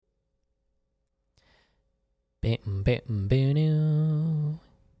Bam, bam, bam,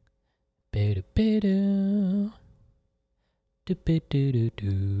 bam, bam, do do do do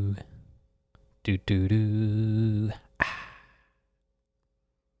do do do do.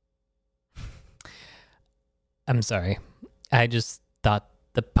 I'm sorry. I just thought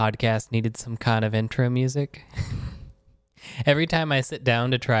the podcast needed some kind of intro music. Every time I sit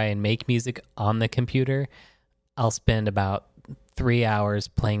down to try and make music on the computer, I'll spend about 3 hours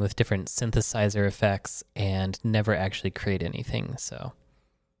playing with different synthesizer effects and never actually create anything. So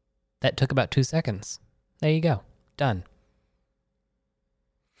that took about 2 seconds. There you go. Done.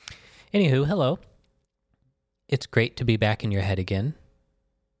 Anywho, hello. It's great to be back in your head again.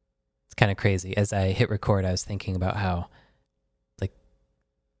 It's kind of crazy. As I hit record, I was thinking about how, like,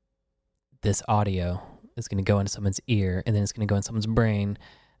 this audio is going to go into someone's ear and then it's going to go in someone's brain.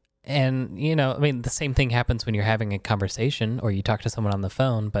 And, you know, I mean, the same thing happens when you're having a conversation or you talk to someone on the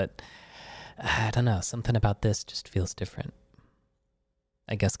phone, but I don't know. Something about this just feels different.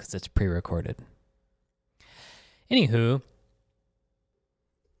 I guess because it's pre-recorded. Anywho,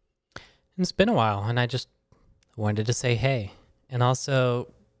 it's been a while and I just wanted to say hey. And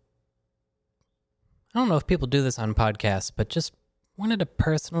also, I don't know if people do this on podcasts, but just wanted to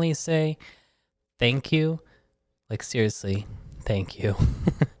personally say thank you. Like, seriously, thank you.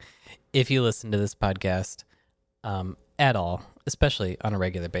 If you listen to this podcast at all, especially on a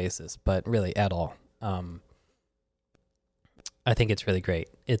regular basis, but really at all, I think it's really great.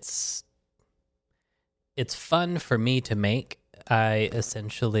 It's fun for me to make. I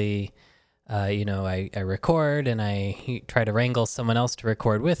essentially, I record and I try to wrangle someone else to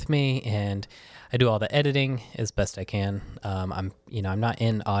record with me, and I do all the editing as best I can. I'm not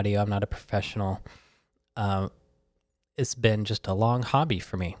in audio. I'm not a professional. It's been just a long hobby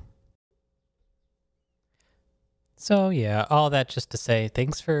for me. So yeah, all that just to say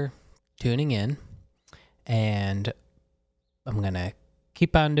thanks for tuning in, and I'm going to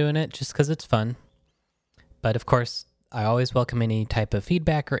keep on doing it just because it's fun. But of course, I always welcome any type of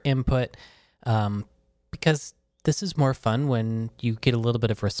feedback or input, because this is more fun when you get a little bit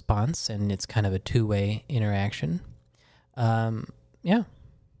of response and it's kind of a two-way interaction. Yeah.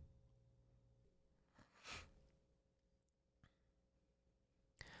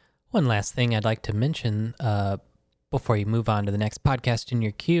 One last thing I'd like to mention before you move on to the next podcast in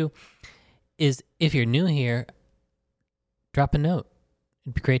your queue is if you're new here, drop a note.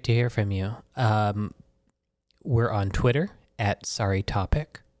 It'd be great to hear from you. We're on Twitter at SorryTopic.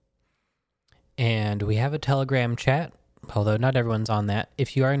 And we have a Telegram chat, although not everyone's on that.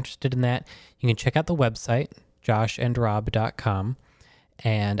 If you are interested in that, you can check out the website, joshandrob.com.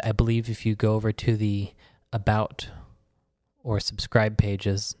 And I believe if you go over to the About or Subscribe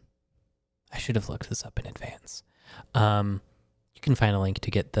pages, I should have looked this up in advance. You can find a link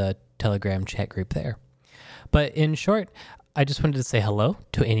to get the Telegram chat group there. But in short, I just wanted to say hello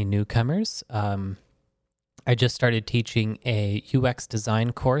to any newcomers. I just started teaching a UX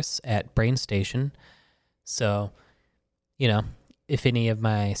design course at BrainStation. So, if any of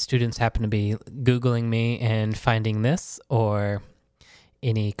my students happen to be Googling me and finding this, or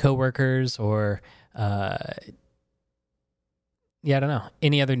any coworkers, or, I don't know,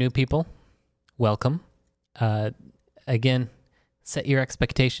 any other new people, welcome. Again, set your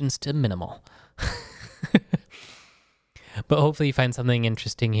expectations to minimal. But hopefully you find something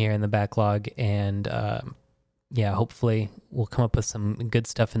interesting here in the backlog, and hopefully we'll come up with some good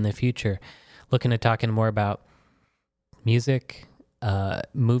stuff in the future. Looking at talking more about music,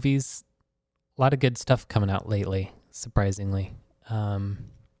 movies, a lot of good stuff coming out lately, surprisingly, and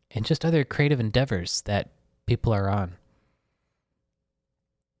just other creative endeavors that people are on.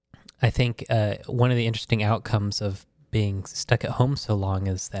 I think one of the interesting outcomes of being stuck at home so long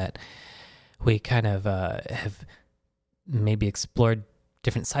is that we kind of have maybe explored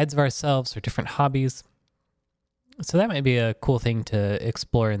different sides of ourselves or different hobbies. So that might be a cool thing to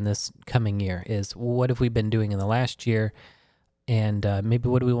explore in this coming year, is what have we been doing in the last year, and maybe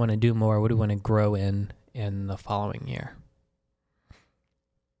what do we want to do more, what do we want to grow in the following year.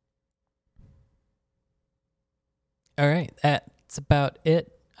 All right, that's about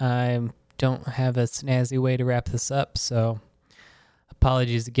it. I don't have a snazzy way to wrap this up, so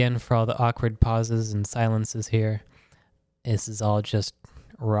apologies again for all the awkward pauses and silences here. This is all just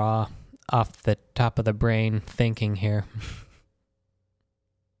raw, off the top of the brain thinking here.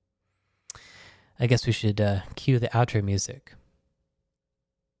 I guess we should cue the outro music.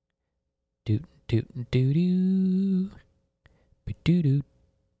 Doot doot doo doo, doo doo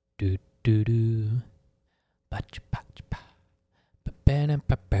doo doo doo, patch patch pa, pa ba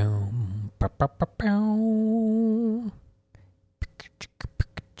pa boom, pa pa pa boom.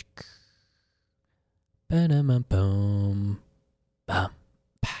 Ba-da-ma-boom.